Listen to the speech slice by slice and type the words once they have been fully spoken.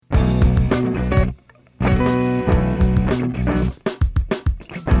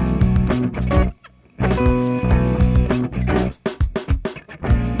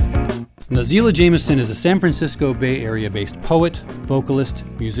Nazelah Jamison is a San Francisco Bay Area-based poet, vocalist,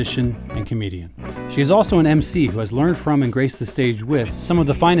 musician, and comedian. She is also an MC who has learned from and graced the stage with some of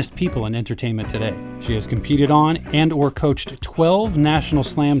the finest people in entertainment today. She has competed on and or coached 12 national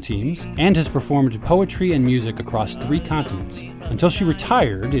slam teams and has performed poetry and music across 3 continents. Until she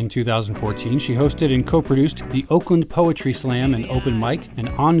retired in 2014, she hosted and co-produced the Oakland Poetry Slam and Open Mic, an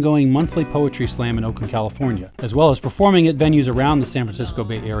ongoing monthly poetry slam in Oakland, California, as well as performing at venues around the San Francisco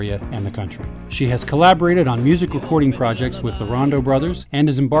Bay Area and the country. She has collaborated on music recording projects with the Rondo Brothers and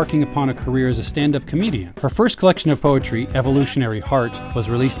is embarking upon a career as a stand-up comedian. Her first collection of poetry, Evolutionary Heart, was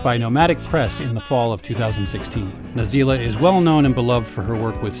released by Nomadic Press in the fall of 2016. Nazelah is well known and beloved for her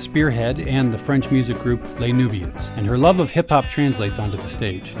work with Spearhead and the French music group Les Nubians, and her love of hip-hop translates onto the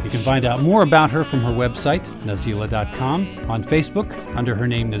stage. You can find out more about her from her website, nazelah.com, on Facebook under her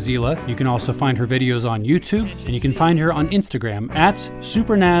name Nazelah. You can also find her videos on YouTube, and you can find her on Instagram at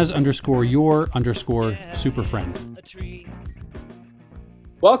supernaz_your_superfriend.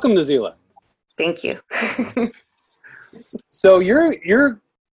 Welcome, Nazelah. Thank you. So you're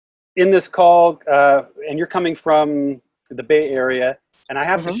in this call, and you're coming from the Bay Area, and I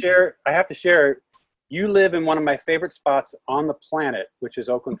have to share. You live in one of my favorite spots on the planet, which is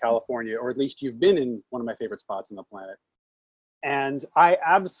Oakland, California, or at least you've been in one of my favorite spots on the planet. And I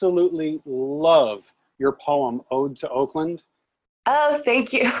absolutely love your poem, Ode to Oakland. Oh,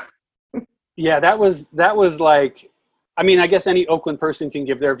 thank you. Yeah, that was like, I mean, I guess any Oakland person can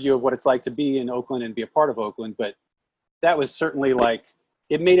give their view of what it's like to be in Oakland and be a part of Oakland, but that was certainly like,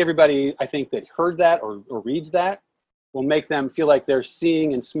 it made everybody, I think, that heard that or reads that will make them feel like they're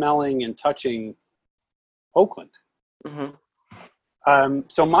seeing and smelling and touching Oakland. Mm-hmm.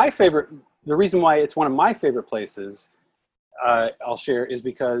 So the reason why it's one of my favorite places I'll share is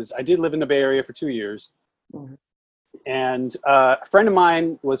because I did live in the Bay Area for 2 years. Mm-hmm. And a friend of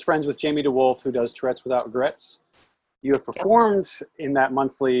mine was friends with Jamie DeWolf, who does Tourette's Without Regrets. You have performed in that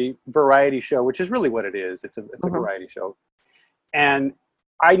monthly variety show, which is really what it is. It's a variety show. And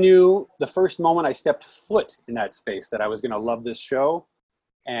I knew the first moment I stepped foot in that space that I was going to love this show,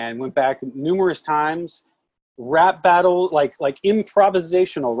 and went back numerous times. Rap battle, like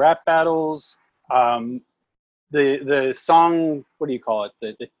improvisational rap battles, the song, what do you call it?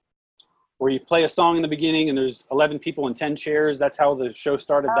 The where you play a song in the beginning and there's 11 people in 10 chairs. That's how the show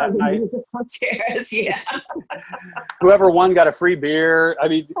started that night. Chairs, yeah. Whoever won got a free beer. I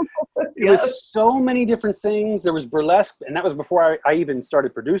mean, it was so many different things. There was burlesque, and that was before I even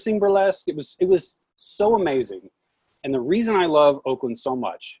started producing burlesque. It was so amazing. And the reason I love Oakland so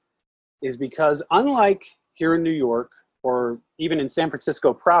much is because unlike here in New York, or even in San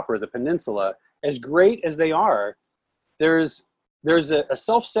Francisco proper, the peninsula, as great as they are, there's a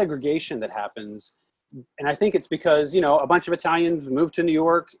self-segregation that happens. And I think it's because, a bunch of Italians moved to New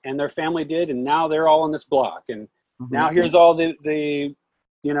York and their family did, and now they're all in this block. And now here's all the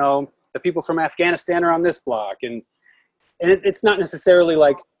people from Afghanistan are on this block. And it's not necessarily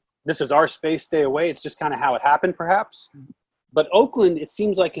like, this is our space, stay away. It's just kind of how it happened, perhaps. But Oakland, it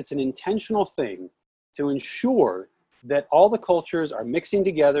seems like it's an intentional thing to ensure that all the cultures are mixing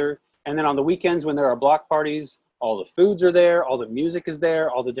together. And then on the weekends when there are block parties, all the foods are there, all the music is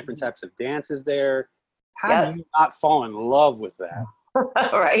there, all the different types of dance is there. How do you not fall in love with that?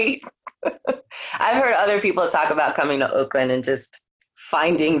 Right. I've heard other people talk about coming to Oakland and just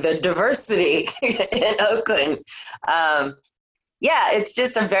finding the diversity in Oakland. It's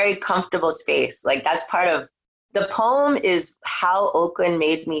just a very comfortable space. Like, that's part of the poem is how Oakland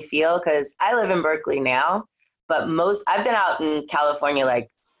made me feel, because I live in Berkeley now, but I've been out in California like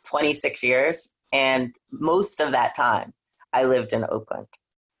 26 years, and most of that time I lived in Oakland.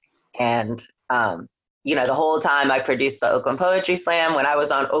 And, the whole time I produced the Oakland Poetry Slam, when I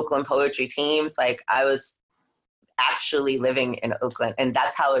was on Oakland poetry teams, like, I was actually living in Oakland, and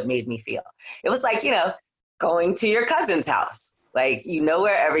that's how it made me feel. It was like, going to your cousin's house. Like,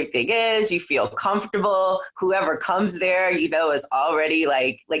 where everything is, you feel comfortable. Whoever comes there, is already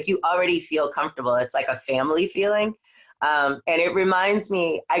like you already feel comfortable. It's like a family feeling. And it reminds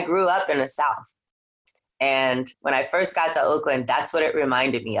me, I grew up in the South. And when I first got to Oakland, that's what it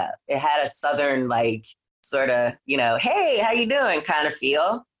reminded me of. It had a Southern, like, sort of, hey, how you doing kind of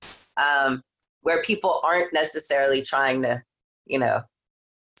feel, where people aren't necessarily trying to,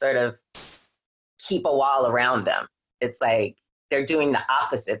 sort of keep a wall around them. It's like, they're doing the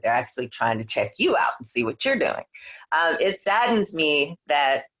opposite. They're actually trying to check you out and see what you're doing. It saddens me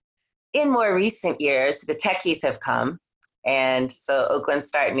that in more recent years, the techies have come. And so Oakland's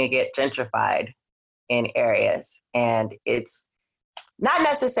starting to get gentrified in areas. And it's not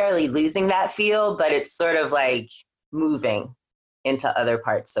necessarily losing that feel, but it's sort of like moving into other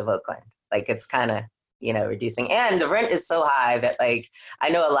parts of Oakland. Like it's kind of, reducing. And the rent is so high that like, I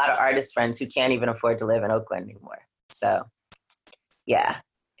know a lot of artist friends who can't even afford to live in Oakland anymore. So yeah,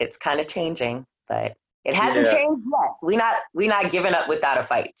 it's kind of changing, but it hasn't changed yet. We not giving up without a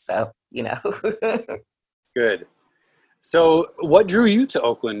fight. So, Good. So what drew you to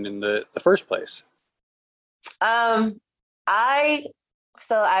Oakland in the first place? I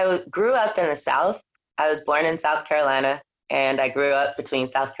grew up in the South. I was born in South Carolina, and I grew up between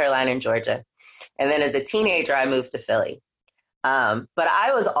South Carolina and Georgia. And then as a teenager, I moved to Philly. But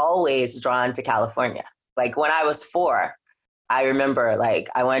I was always drawn to California. Like when I was 4, I remember like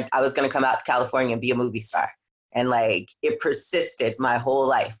I was going to come out to California and be a movie star. And like it persisted my whole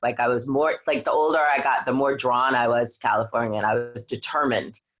life. Like I was more like the older I got, the more drawn I was to California. And I was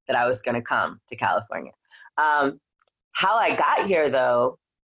determined that I was going to come to California. How I got here though,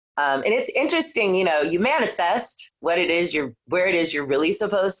 and it's interesting, you manifest where it is you're really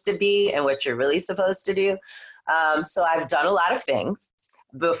supposed to be and what you're really supposed to do. So I've done a lot of things.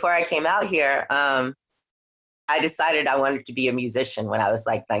 Before I came out here, I decided I wanted to be a musician when I was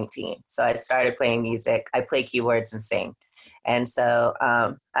like 19. So I started playing music. I play keyboards and sing. And so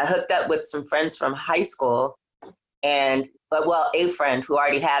I hooked up with some friends from high school a friend who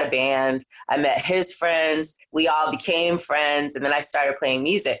already had a band. I met his friends. We all became friends. And then I started playing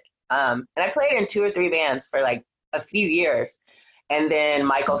music. And I played in 2 or 3 bands for like a few years. And then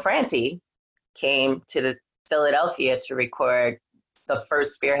Michael Franti came to Philadelphia to record the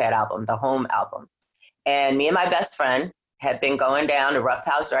first Spearhead album, the Home album. And me and my best friend had been going down to Rough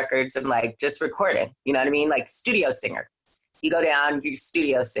House Records and like just recording, you know what I mean? Like studio singer. You go down, you're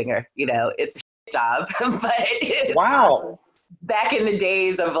studio singer, it's a job, but it's awesome. Back in the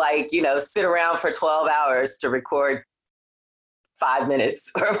days of like, sit around for 12 hours to record 5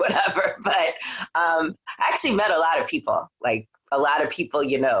 minutes or whatever. But I actually met a lot of people,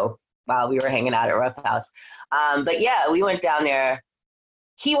 while we were hanging out at Rough House. But yeah, we went down there.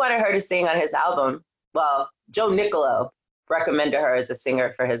 He wanted her to sing on his album. Well, Joe Nicolo recommended her as a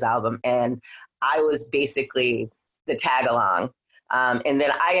singer for his album. And I was basically the tag along. And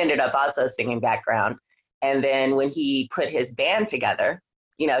then I ended up also singing background. And then when he put his band together,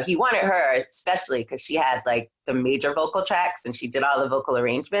 he wanted her especially because she had like the major vocal tracks and she did all the vocal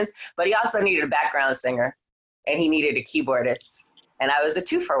arrangements, but he also needed a background singer and he needed a keyboardist. And I was a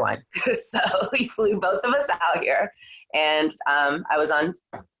 2-for-1. So he flew both of us out here. And I was on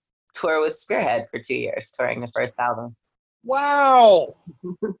tour with Spearhead for 2 years, touring the first album. Wow.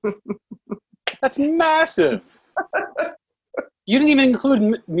 That's massive. You didn't even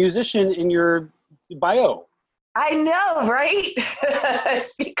include musician in your bio. I know, right?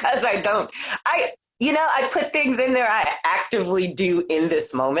 It's because I don't. I put things in there I actively do in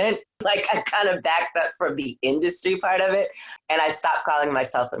this moment. Like I kind of backed up from the industry part of it, and I stopped calling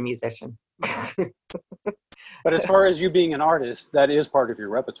myself a musician. But as far as you being an artist, that is part of your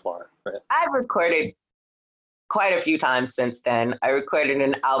repertoire, right? I've recorded quite a few times since then. I recorded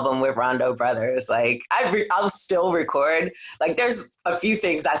an album with Rondo Brothers. Like I'll still record. Like there's a few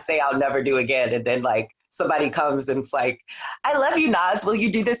things I say I'll never do again, and then like somebody comes and it's like, I love you, Nas. Will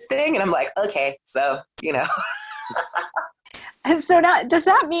you do this thing? And I'm like, okay. So, And so now, does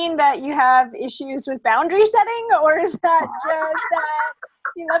that mean that you have issues with boundary setting, or is that just that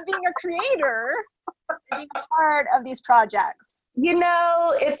you love being a creator, being part of these projects?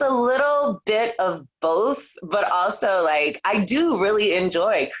 It's a little bit of both, but also like I do really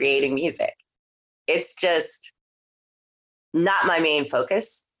enjoy creating music. It's just not my main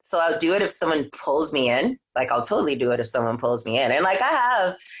focus. So I'll do it if someone pulls me in. Like I'll totally do it if someone pulls me in. And like I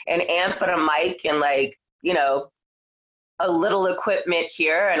have an amp and a mic and like, a little equipment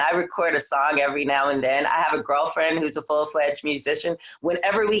here, and I record a song every now and then. I have a girlfriend who's a full-fledged musician.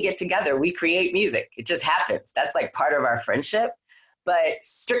 Whenever we get together, we create music. It just happens. That's like part of our friendship. But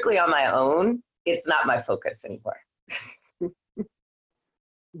strictly on my own, it's not my focus anymore.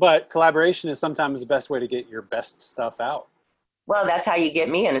 But collaboration is sometimes the best way to get your best stuff out. Well, that's how you get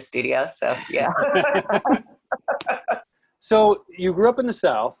me in a studio. So, yeah. So you grew up in the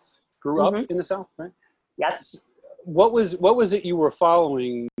South, in the South, right? Yes. What was it you were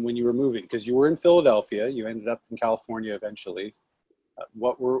following when you were moving? Because you were in Philadelphia, you ended up in California eventually.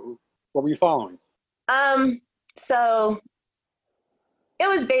 What were you following? So it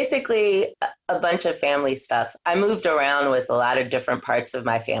was basically a bunch of family stuff. I moved around with a lot of different parts of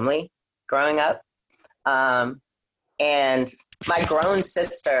my family growing up. And my grown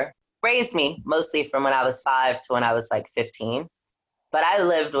sister raised me mostly from when I was 5 to when I was like 15. But I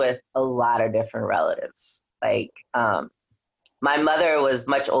lived with a lot of different relatives. Like my mother was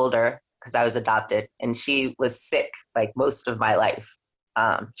much older because I was adopted, and she was sick like most of my life.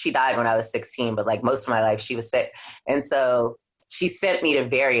 She died when I was 16, but like most of my life she was sick. And so she sent me to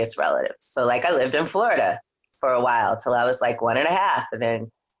various relatives. So like I lived in Florida for a while till I was like 1.5. And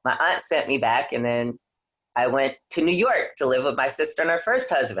then my aunt sent me back. And then I went to New York to live with my sister and her first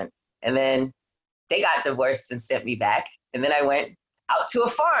husband. And then they got divorced and sent me back. And then I went out to a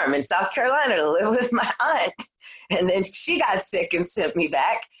farm in South Carolina to live with my aunt. And then she got sick and sent me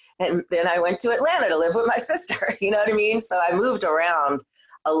back. And then I went to Atlanta to live with my sister. You know what I mean? So I moved around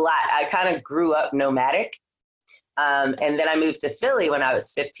a lot. I kind of grew up nomadic. And then I moved to Philly when I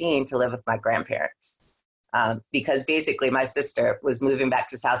was 15 to live with my grandparents. Because basically my sister was moving back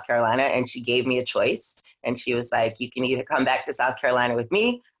to South Carolina and she gave me a choice. And she was like, you can either come back to South Carolina with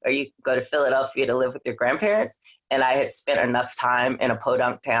me or you can go to Philadelphia to live with your grandparents. And I had spent enough time in a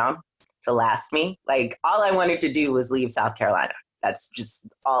podunk town to last me. Like all I wanted to do was leave South Carolina. That's just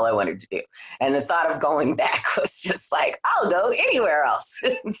all I wanted to do. And the thought of going back was just like, I'll go anywhere else.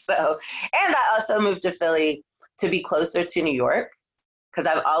 And I also moved to Philly to be closer to New York because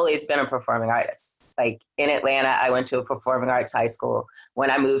I've always been a performing artist. Like in Atlanta, I went to a performing arts high school. When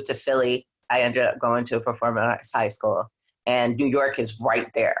I moved to Philly, I ended up going to a performing arts high school, and New York is right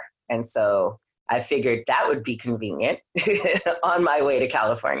there. And so I figured that would be convenient on my way to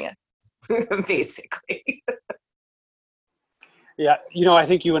California, basically. Yeah, I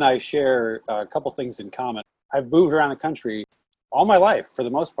think you and I share a couple things in common. I've moved around the country all my life for the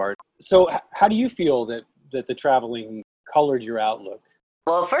most part. So how do you feel that the traveling colored your outlook?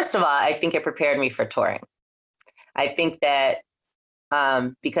 Well, first of all, I think it prepared me for touring. I think that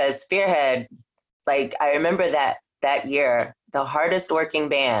because Spearhead, like I remember that year, the hardest working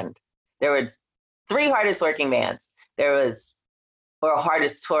band, there were 3 hardest working bands. Or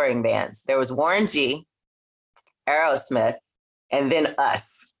hardest touring bands. There was Warren G, Aerosmith, and then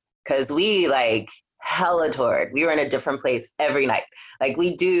us. Because we like hella toured. We were in a different place every night. Like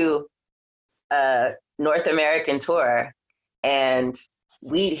we do a North American tour and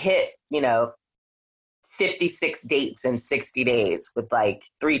we'd hit, 56 dates in 60 days with like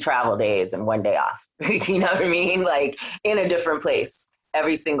 3 travel days and 1 day off. You know what I mean? Like in a different place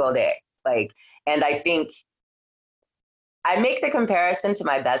every single day. Like, and I think I make the comparison to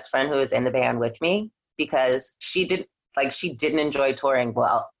my best friend who was in the band with me because she didn't enjoy touring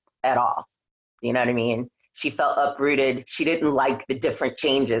well at all. You know what I mean? She felt uprooted. She didn't like the different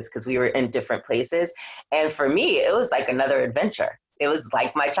changes because we were in different places. And for me, it was like another adventure. It was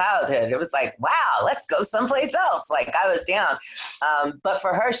like my childhood. It was like, wow, let's go someplace else. Like I was down. But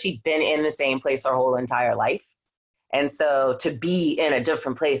for her, she'd been in the same place her whole entire life. And so to be in a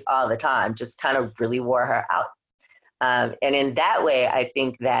different place all the time just kind of really wore her out. And in that way, I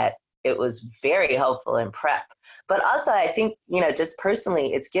think that it was very helpful in prep. But also, I think, just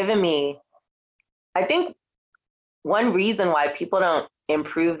personally, it's given me, I think one reason why people don't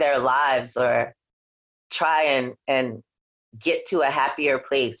improve their lives or try and get to a happier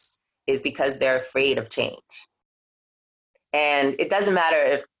place is because they're afraid of change. And it doesn't matter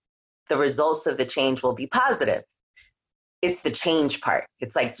if the results of the change will be positive. It's the change part.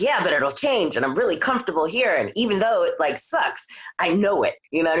 It's like, yeah, but it'll change and I'm really comfortable here. And even though it like sucks, I know it,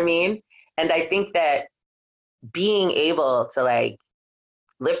 you know what I mean? And I think that being able to like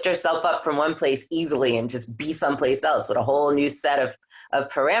lift yourself up from one place easily and just be someplace else with a whole new set of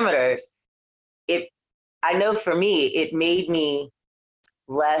parameters, I know for me, it made me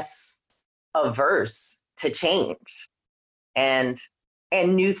less averse to change and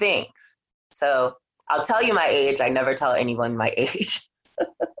new things. So I'll tell you my age. I never tell anyone my age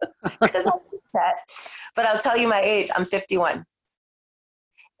because I'll do that. But I'll tell you my age. I'm 51.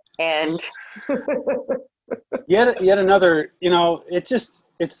 And yet another,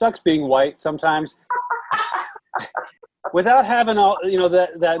 it sucks being white sometimes. Without having all,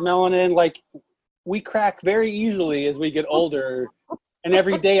 that melanin, like we crack very easily as we get older. And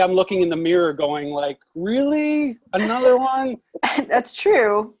every day I'm looking in the mirror going like, really? Another one? That's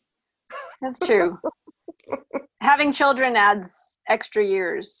true. That's true. Having children adds extra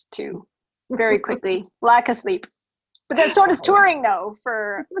years too, very quickly. Lack of sleep. But that sort of touring though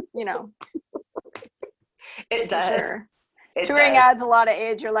for, It does. Sure. Touring adds a lot of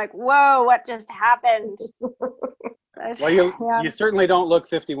age. You're like, whoa, what just happened? Well, you certainly don't look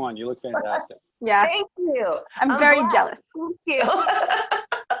 51. You look fantastic. Yeah. Thank you. I'm very jealous. Thank you.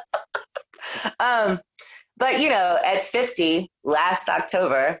 But, at 50, last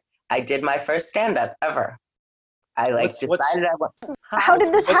October, I did my first stand-up ever. I decided I want. How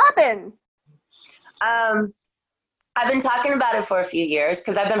did this happen? I've been talking about it for a few years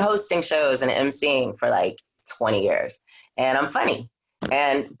because I've been hosting shows and emceeing for like 20 years, and I'm funny.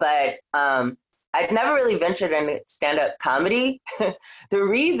 But I'd never really ventured into stand-up comedy. The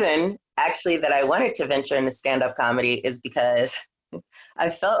reason actually that I wanted to venture into stand-up comedy is because I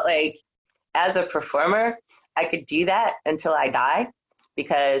felt like as a performer, I could do that until I die,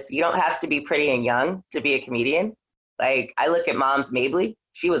 because you don't have to be pretty and young to be a comedian. Like, I look at Mom's Mabley.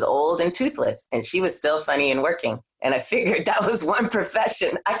 She was old and toothless, and she was still funny and working. And I figured that was one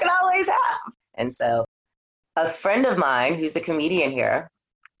profession I could always have. And so a friend of mine who's a comedian here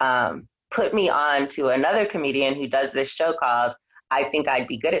put me on to another comedian who does this show called I Think I'd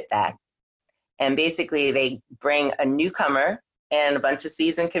Be Good at That. And basically they bring a newcomer and a bunch of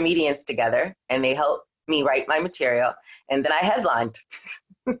seasoned comedians together, and they help me write my material. And then I headlined.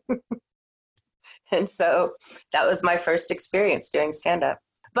 And so that was my first experience doing stand-up.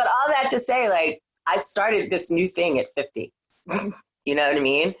 But all that to say, like, I started this new thing at 50. You know what I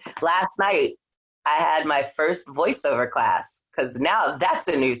mean? Last night, I had my first voiceover class, because now that's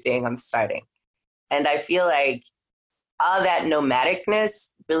a new thing I'm starting. And I feel like all that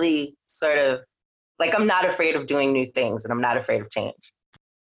nomadicness really sort of, like, I'm not afraid of doing new things, and I'm not afraid of change.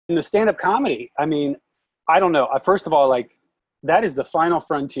 In the stand-up comedy, I mean, I don't know. First of all, like, that is the final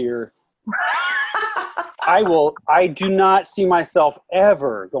frontier. I do not see myself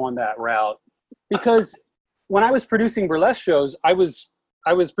ever going that route, because when I was producing burlesque shows, I was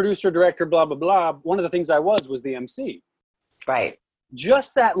producer, director, blah, blah, blah. One of the things I was the MC. Right.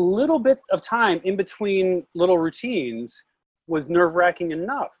 Just that little bit of time in between little routines was nerve-wracking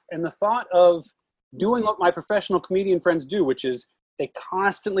enough. And the thought of doing what my professional comedian friends do, which is they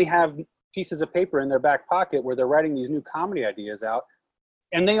constantly have pieces of paper in their back pocket where they're writing these new comedy ideas out.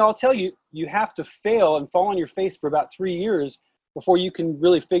 And they all tell you, you have to fail and fall on your face for about 3 years before you can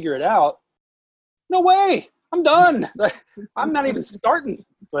really figure it out. No way. I'm done. I'm not even starting.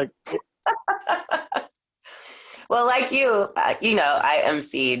 Like, well, like you know, I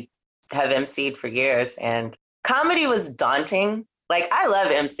have MC'd for years, and comedy was daunting. Like, I love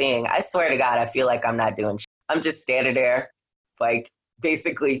MCing. I swear to God, I feel like I'm not doing shit. I'm just standing there, like,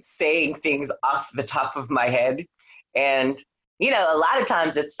 basically saying things off the top of my head. And, you know, a lot of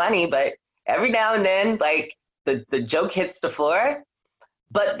times it's funny, but every now and then, like, the joke hits the floor.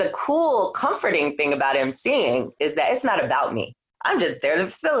 But the cool, comforting thing about MCing is that it's not about me. I'm just there to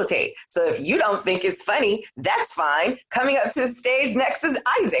facilitate. So if you don't think it's funny, that's fine. Coming up to the stage next is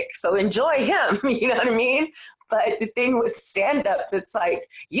Isaac. So enjoy him. You know what I mean? But the thing with stand-up, it's like,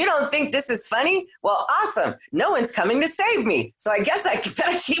 you don't think this is funny? Well, awesome. No one's coming to save me. So I guess I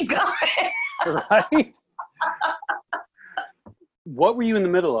better keep going. Right? What were you in the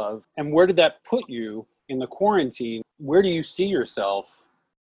middle of? And where did that put you in the quarantine? Where do you see yourself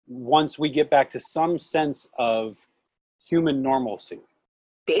once we get back to some sense of human normalcy?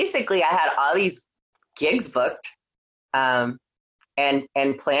 Basically, I had all these gigs booked, and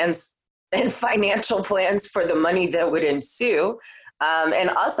plans and financial plans for the money that would ensue. And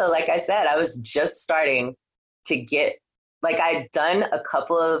also, like I said, I was just starting to get, like, I'd done a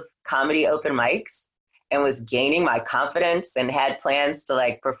couple of comedy open mics and was gaining my confidence and had plans to,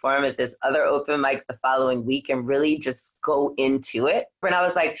 like, perform at this other open mic the following week and really just go into it. And I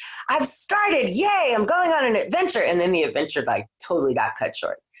was like, I've started, yay, I'm going on an adventure. And then the adventure, like, totally got cut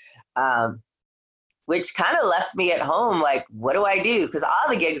short, which kind of left me at home like, what do I do? Because all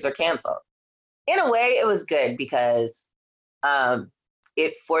the gigs are canceled. In a way, it was good because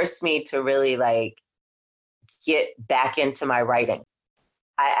it forced me to really, like, get back into my writing.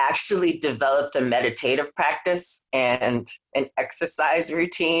 I actually developed a meditative practice and an exercise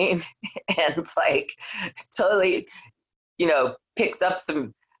routine and, like, totally, you know, picked up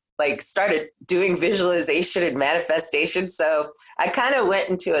some, like, started doing visualization and manifestation. So I kind of went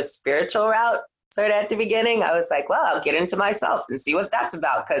into a spiritual route sort of at the beginning. I was like, well, I'll get into myself and see what that's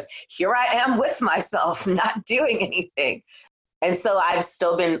about, because here I am with myself, not doing anything. And so I've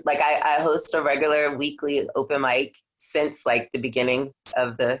still been, like, I host a regular weekly open mic since, like, the beginning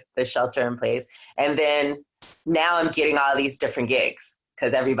of the shelter in place. And then now I'm getting all these different gigs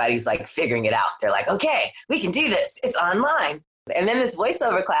because everybody's, like, figuring it out. They're like, okay, we can do this. It's online. And then this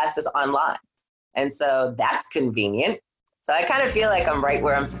voiceover class is online. And so that's convenient. So I kind of feel like I'm right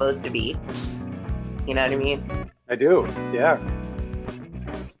where I'm supposed to be. You know what I mean? I do, yeah.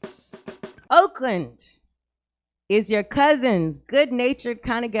 Oakland is your cousin's good-natured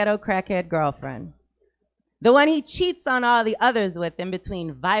kind of ghetto crackhead girlfriend. The one he cheats on all the others with in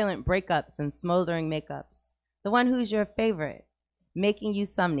between violent breakups and smoldering makeups. The one who's your favorite, making you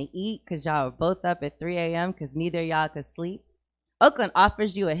something to eat because y'all are both up at 3 a.m. because neither of y'all could sleep. Oakland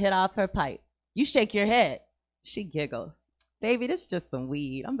offers you a hit off her pipe. You shake your head. She giggles. Baby, this is just some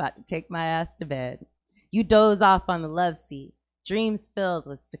weed. I'm about to take my ass to bed. You doze off on the love seat. dreams filled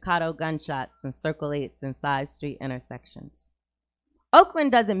with staccato gunshots and Circle 8s and side street intersections.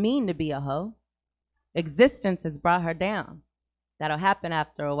 Oakland doesn't mean to be a hoe. Existence has brought her down. That'll happen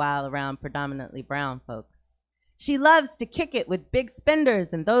after a while around predominantly brown folks. She loves to kick it with big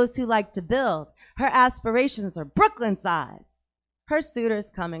spenders and those who like to build. Her aspirations are Brooklyn size. Her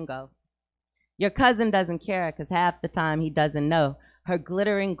suitors come and go. Your cousin doesn't care because half the time he doesn't know. Her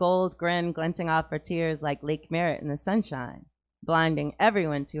glittering gold grin glinting off her tears like Lake Merritt in the sunshine, blinding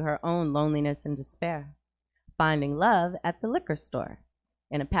everyone to her own loneliness and despair. Finding love at the liquor store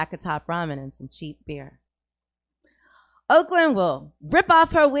in a pack of top ramen and some cheap beer. Oakland will rip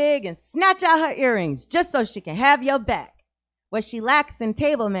off her wig and snatch out her earrings just so she can have your back. What she lacks in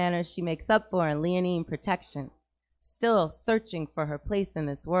table manners, she makes up for in leonine protection. Still searching for her place in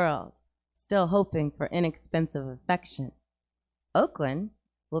this world. Still hoping for inexpensive affection. Oakland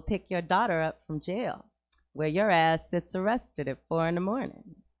will pick your daughter up from jail, where your ass sits arrested at 4 a.m.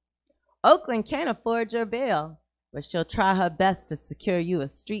 Oakland can't afford your bail, but she'll try her best to secure you a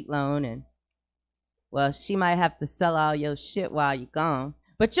street loan, and, well, she might have to sell all your shit while you're gone.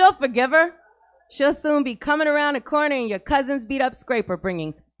 But you'll forgive her. She'll soon be coming around the corner in your cousin's beat-up scraper,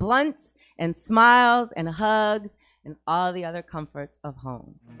 bringing blunts and smiles and hugs and all the other comforts of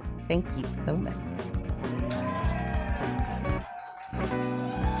home. Thank you so much.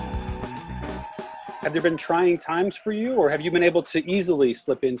 Have there been trying times for you, or have you been able to easily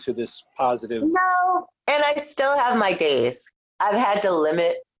slip into this positive? No, and I still have my days. I've had to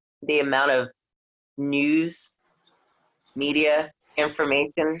limit the amount of news, media,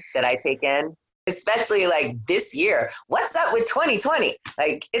 information that I take in, especially like this year. What's up with 2020?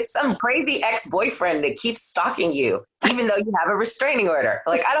 Like, it's some crazy ex-boyfriend that keeps stalking you, even though you have a restraining order.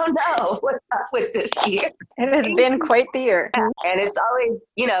 Like, I don't know what's up with this year. It has been quite the year. And it's always,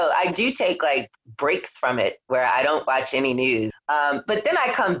 you know, I do take like breaks from it where I don't watch any news. But then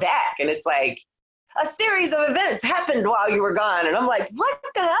I come back and it's like a series of events happened while you were gone. And I'm like, what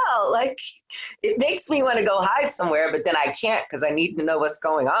the hell? Like, it makes me want to go hide somewhere, but then I can't because I need to know what's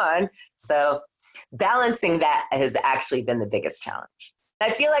going on. So balancing that has actually been the biggest challenge. I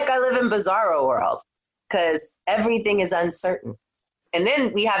feel like I live in bizarro world because everything is uncertain. And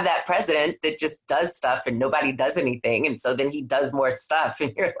then we have that president that just does stuff and nobody does anything. And so then he does more stuff.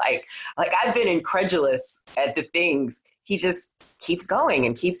 And you're like I've been incredulous at the things he just keeps going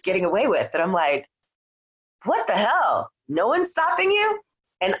and keeps getting away with. And I'm like, what the hell? No one's stopping you?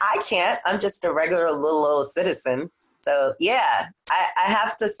 And I can't. I'm just a regular little old citizen. So yeah, I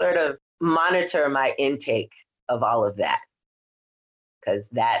have to sort of monitor my intake of all of that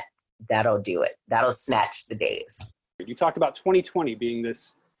because that'll do it. That'll snatch the days. You talked about 2020 being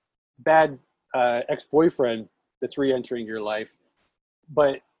this bad ex-boyfriend that's re-entering your life,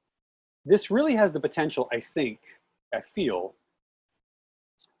 but this really has the potential, I feel,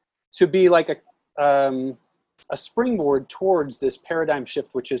 to be like a springboard towards this paradigm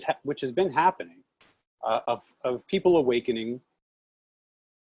shift, which has been happening, of people awakening.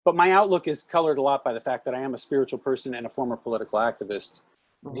 But my outlook is colored a lot by the fact that I am a spiritual person and a former political activist.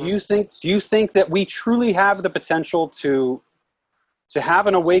 Mm-hmm. Do you think that we truly have the potential to have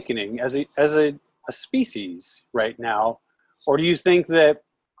an awakening as a species right now, or do you think that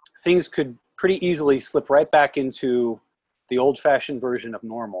things could pretty easily slip right back into the old-fashioned version of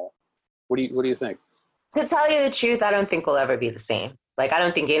normal? What do you think? To tell you the truth, I don't think we'll ever be the same. Like, I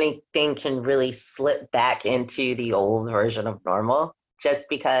don't think anything can really slip back into the old version of normal just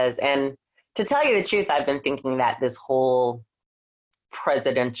because, and to tell you the truth, I've been thinking that this whole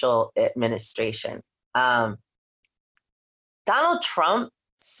presidential administration, Donald Trump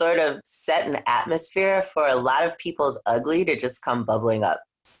sort of set an atmosphere for a lot of people's ugly to just come bubbling up,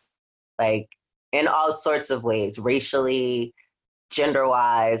 like in all sorts of ways, racially,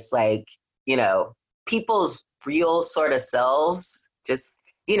 gender-wise, like, you know, people's real sort of selves, just,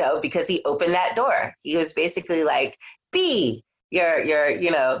 you know, because he opened that door. He was basically like, be your,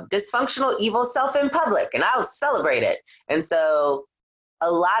 you know, dysfunctional, evil self in public, and I'll celebrate it. And so a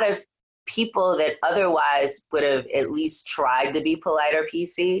lot of people that otherwise would have at least tried to be polite or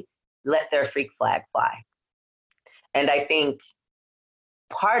PC let their freak flag fly. And I think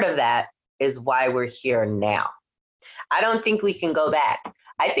part of that is why we're here now. I don't think we can go back.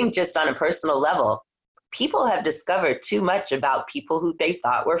 I think just on a personal level, people have discovered too much about people who they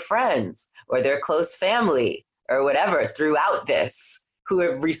thought were friends or their close family or whatever throughout this, who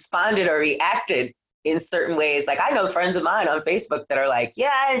have responded or reacted in certain ways. Like, I know friends of mine on Facebook that are like,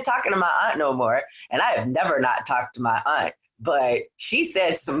 yeah, I ain't talking to my aunt no more. And I have never not talked to my aunt, but she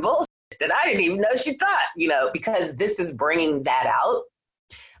said some bullshit that I didn't even know she thought, you know, because this is bringing that out.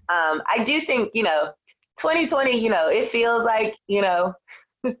 I do think, you know, 2020, it feels like,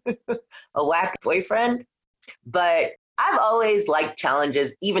 a whack boyfriend, but I've always liked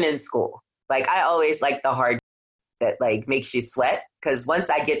challenges, even in school. Like, I always like the hard that like makes you sweat, because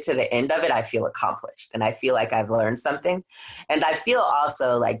once I get to the end of it, I feel accomplished and I feel like I've learned something. And I feel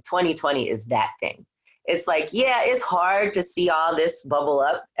also like 2020 is that thing. It's like, yeah, it's hard to see all this bubble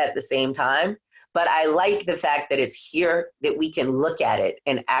up at the same time, but I like the fact that it's here, that we can look at it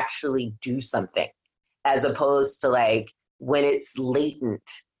and actually do something, as opposed to like when it's latent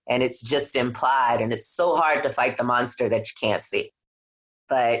and it's just implied and it's so hard to fight the monster that you can't see.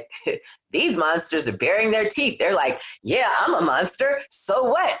 But these monsters are baring their teeth. They're like, yeah, I'm a monster. So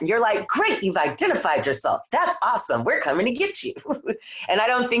what? And you're like, great, you've identified yourself. That's awesome. We're coming to get you. And I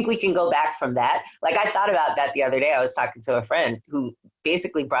don't think we can go back from that. Like, I thought about that the other day. I was talking to a friend who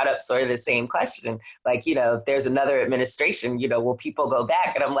basically brought up sort of the same question. Like, if there's another administration, will people go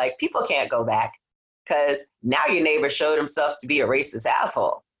back? And I'm like, people can't go back, because now your neighbor showed himself to be a racist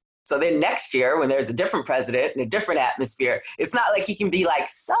asshole. So then next year, when there's a different president and a different atmosphere, it's not like he can be like,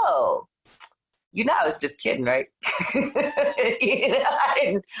 so, I was just kidding, right?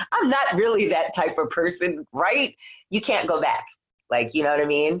 I'm not really that type of person, right? You can't go back. Like, you know what I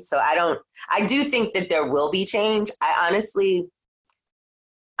mean? So I do think that there will be change. I'm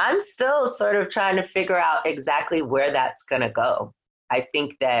still sort of trying to figure out exactly where that's going to go. I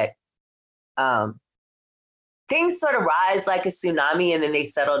think that things sort of rise like a tsunami and then they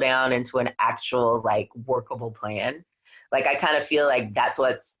settle down into an actual like workable plan. Like, I kind of feel like that's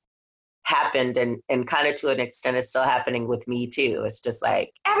what's happened, and kind of to an extent is still happening with me too. It's just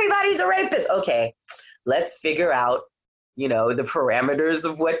like, everybody's a rapist. Okay, let's figure out, the parameters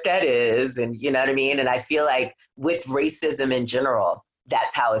of what that is. And you know what I mean? And I feel like with racism in general,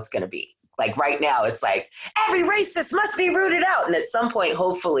 that's how it's going to be. Like right now, it's like, every racist must be rooted out. And at some point,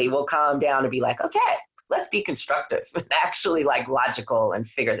 hopefully we'll calm down and be like, okay, let's be constructive and actually like logical and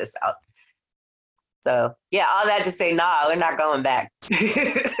figure this out. So yeah, all that to say, nah, we're not going back.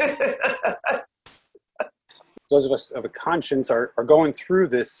 Those of us of a conscience are going through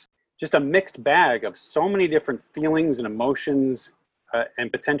this, just a mixed bag of so many different feelings and emotions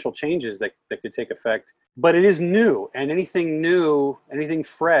and potential changes that could take effect. But it is new, and anything new, anything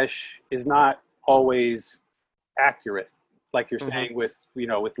fresh is not always accurate. Like you're saying with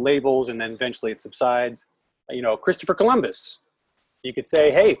labels, and then eventually it subsides. Christopher Columbus, you could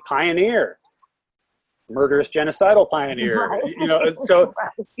say, hey, pioneer, murderous genocidal pioneer. Right. So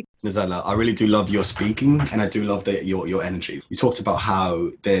Nazelah, I really do love your speaking, and I do love your energy. You talked about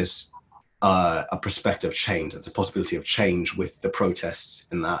how there's a prospective change, there's a possibility of change with the protests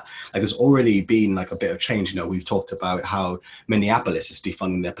and that. Like, there's already been like a bit of change. We've talked about how Minneapolis is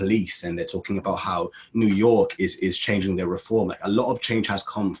defunding their police, and they're talking about how New York is changing their reform. Like, a lot of change has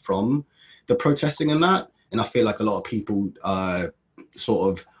come from the protesting and that. And I feel like a lot of people sort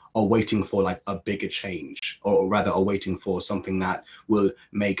of are waiting for like a bigger change, or rather are waiting for something that will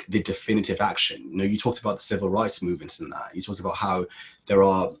make the definitive action. You talked about the civil rights movements and that. You talked about how there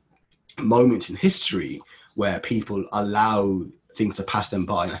are moments in history where people allow things to pass them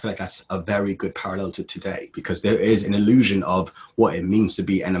by. And I feel like that's a very good parallel to today, because there is an illusion of what it means to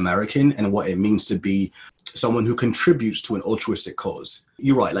be an American and what it means to be someone who contributes to an altruistic cause.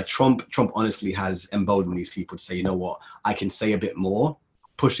 You're right, like Trump honestly has emboldened these people to say, you know what, I can say a bit more,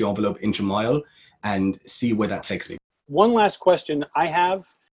 push the envelope inch a mile, and see where that takes me. One last question I have,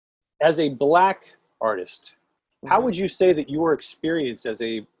 as a Black artist, how would you say that your experience as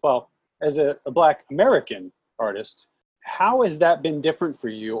a Black American artist, how has that been different for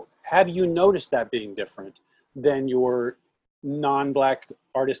you? Have you noticed that being different than your non-Black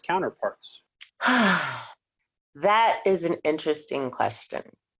artist counterparts? That is an interesting question.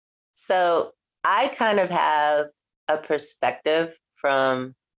 So I kind of have a perspective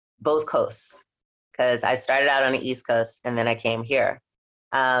from both coasts, because I started out on the East Coast and then I came here.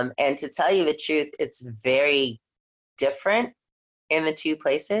 And to tell you the truth, it's very different in the two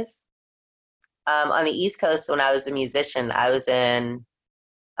places. On the East Coast, when I was a musician, I was in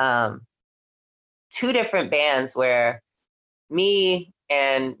two different bands where me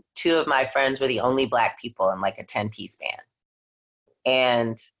and two of my friends were the only Black people in like a 10-piece band.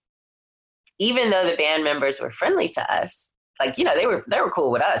 And even though the band members were friendly to us, like, they were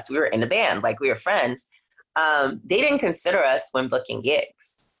cool with us. We were in the band, like we were friends. They didn't consider us when booking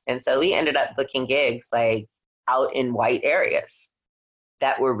gigs. And so we ended up booking gigs like out in white areas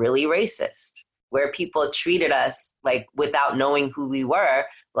that were really racist, where people treated us like, without knowing who we were,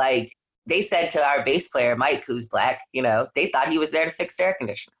 like they said to our bass player, Mike, who's Black, they thought he was there to fix the air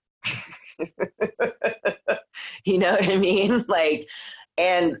conditioner. You know what I mean? Like,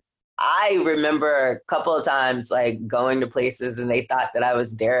 and I remember a couple of times like going to places and they thought that I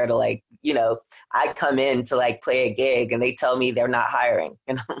was there to like, you know, I come in to like play a gig and they tell me they're not hiring.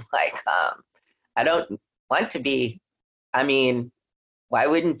 And I'm like, I don't want to be. I mean, why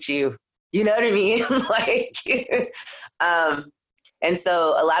wouldn't you? You know what I mean? Like, and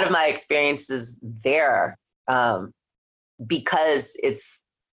so a lot of my experiences there, because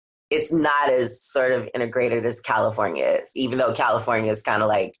it's not as sort of integrated as California is, even though California is kind of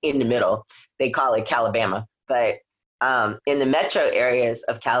like in the middle. They call it Calabama. But in the metro areas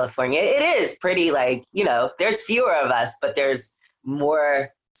of California, it is pretty like, you know, there's fewer of us, but there's more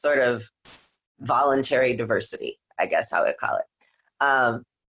sort of voluntary diversity, I guess I would call it.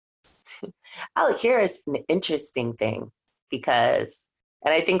 Oh, here's an interesting thing because,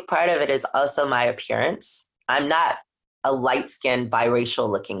 and I think part of it is also my appearance. I'm not a light-skinned,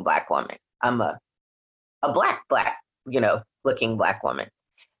 biracial-looking Black woman. I'm a black, you know, looking Black woman.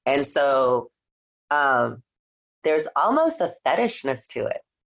 And so there's almost a fetishness to it.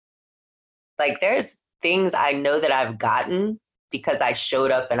 Like there's things I know that I've gotten because I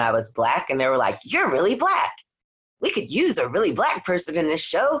showed up and I was Black and they were like, you're really Black. We could use a really Black person in this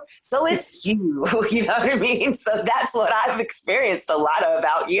show. So it's you, you know what I mean? So that's what I've experienced a lot of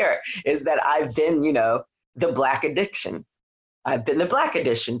out here is that I've been, you know, the Black addiction. I've been the Black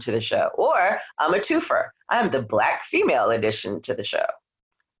addition to the show, or I'm a twofer. I'm the Black female addition to the show.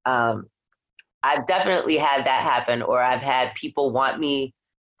 I've definitely had that happen, or I've had people want me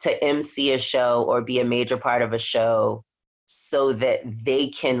to MC a show or be a major part of a show so that they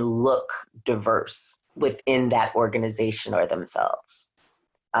can look diverse within that organization or themselves.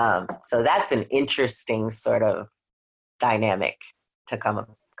 So that's an interesting sort of dynamic to come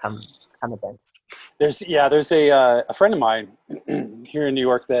against. There's a friend of mine here in New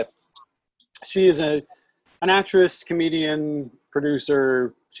York that she is an actress, comedian,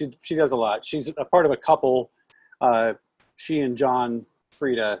 producer. She does a lot. She's a part of a couple. She and John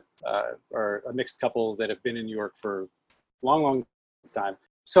Frieda are a mixed couple that have been in New York for a long time.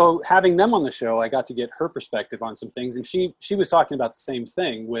 So having them on the show, I got to get her perspective on some things, and she was talking about the same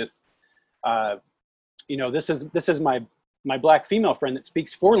thing with, you know, this is my Black female friend that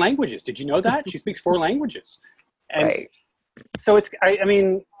speaks 4 languages. Did you know that? She speaks 4 languages. And right. So it's, I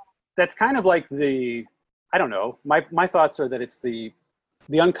mean, that's kind of like I don't know. My thoughts are that it's the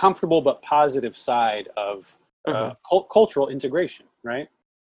uncomfortable but positive side of cultural integration, right?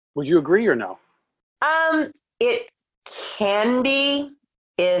 Would you agree or no? It can be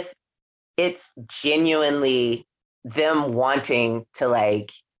if it's genuinely them wanting to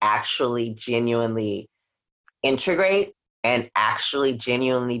like actually genuinely integrate and actually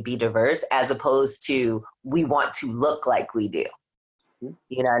genuinely be diverse, as opposed to we want to look like we do.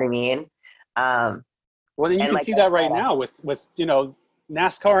 You know what I mean? Well, then you can see that right now with you know,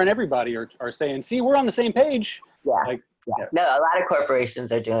 NASCAR and everybody are saying, see, we're on the same page. Yeah. Yeah. No, a lot of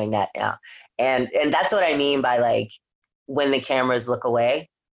corporations are doing that now. And that's what I mean by like when the cameras look away.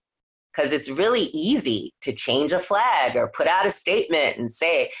 Because it's really easy to change a flag or put out a statement and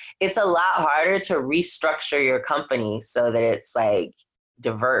say it's a lot harder to restructure your company so that it's like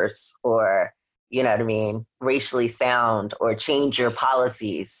diverse or, you know what I mean, racially sound, or change your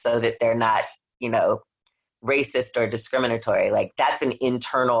policies so that they're not, you know, racist or discriminatory. Like that's an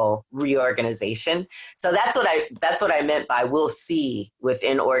internal reorganization. So that's what I meant by we'll see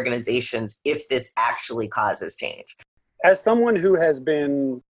within organizations if this actually causes change. As someone who has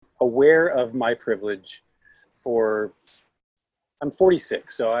been aware of my privilege I'm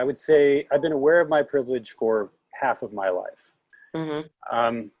 46, so I would say I've been aware of my privilege for half of my life.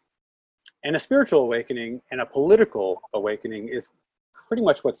 Mm-hmm. And a spiritual awakening and a political awakening is pretty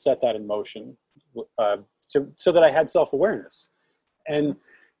much what set that in motion, so that I had self-awareness. And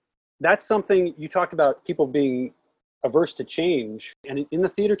that's something you talked about, people being averse to change. And in the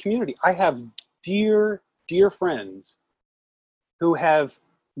theater community, I have dear, dear friends who have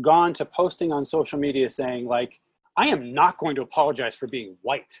gone to posting on social media saying like, I am not going to apologize for being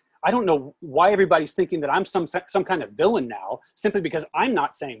white. I don't know why everybody's thinking that I'm some kind of villain now simply because I'm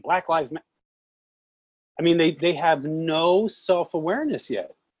not saying Black Lives Matter. I mean, they have no self-awareness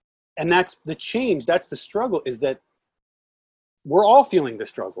yet. And that's the change. That's the struggle, is that we're all feeling the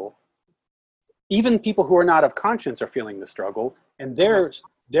struggle. Even people who are not of conscience are feeling the struggle. And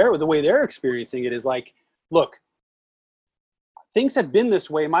the way they're experiencing it is like, look, things have been this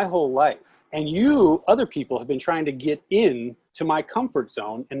way my whole life. And you, other people, have been trying to get in to my comfort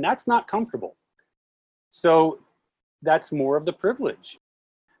zone, and that's not comfortable. So that's more of the privilege.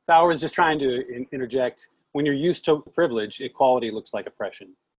 Fowler is just trying to interject, when you're used to privilege, equality looks like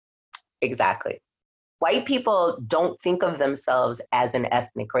oppression. Exactly. white people don't think of themselves as an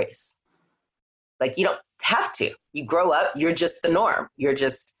ethnic race. Like, you don't have to. You grow up, you're just the norm. You're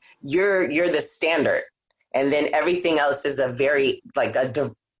the standard. And then everything else is a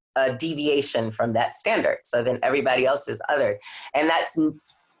deviation from that standard. So then everybody else is other. And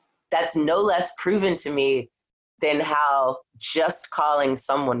that's no less proven to me than how just calling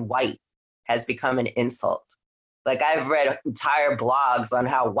someone white has become an insult. Like, I've read entire blogs on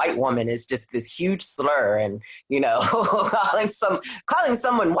how white woman is just this huge slur, and, you know, calling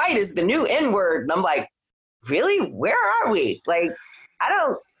someone white is the new N-word. And I'm like, really? Where are we? Like,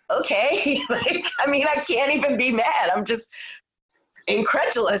 okay. Like, I mean, I can't even be mad. I'm just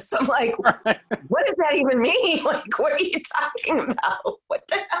incredulous. I'm like, what does that even mean? Like, what are you talking about? What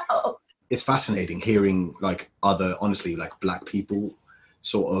the hell? It's fascinating hearing like other, honestly, like Black people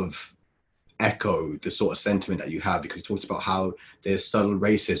sort of echo the sort of sentiment that you have, because you talked about how there's subtle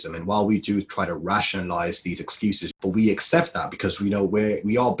racism, and while we do try to rationalize these excuses, but we accept that because we know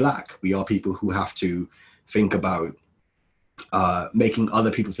we are Black. We are people who have to think about making other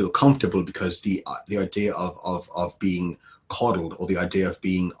people feel comfortable, because the idea of being coddled, or the idea of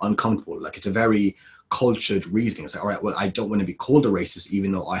being uncomfortable, like, it's a very cultured reasoning. It's like, all right, well, I don't want to be called a racist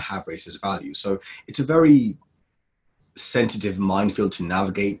even though I have racist values. So it's a very sensitive minefield to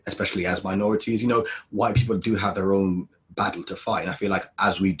navigate, especially as minorities. You know, white people do have their own battle to fight, and I feel like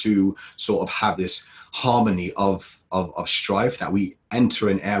as we do sort of have this harmony of strife, that we enter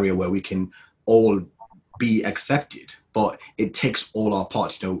an area where we can all be accepted. But it takes all our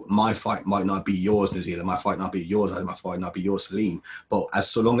parts. You know, my fight might not be yours, Nazelah. My fight not be yours. My fight not be yours, Salim. But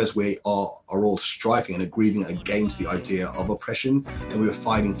so long as we are all striving and grieving against the idea of oppression, then we are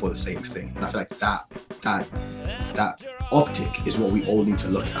fighting for the same thing. And I feel like that optic is what we all need to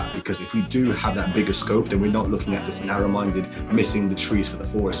look at, because if we do have that bigger scope, then we're not looking at this narrow-minded, missing the trees for the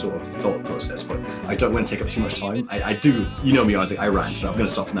forest sort of thought process. But I don't want to take up too much time. I do, you know me, Isaac, I rant, so I'm going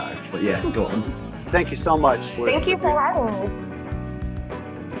to stop now. But yeah, go on. Thank you so much. Thank you for having me.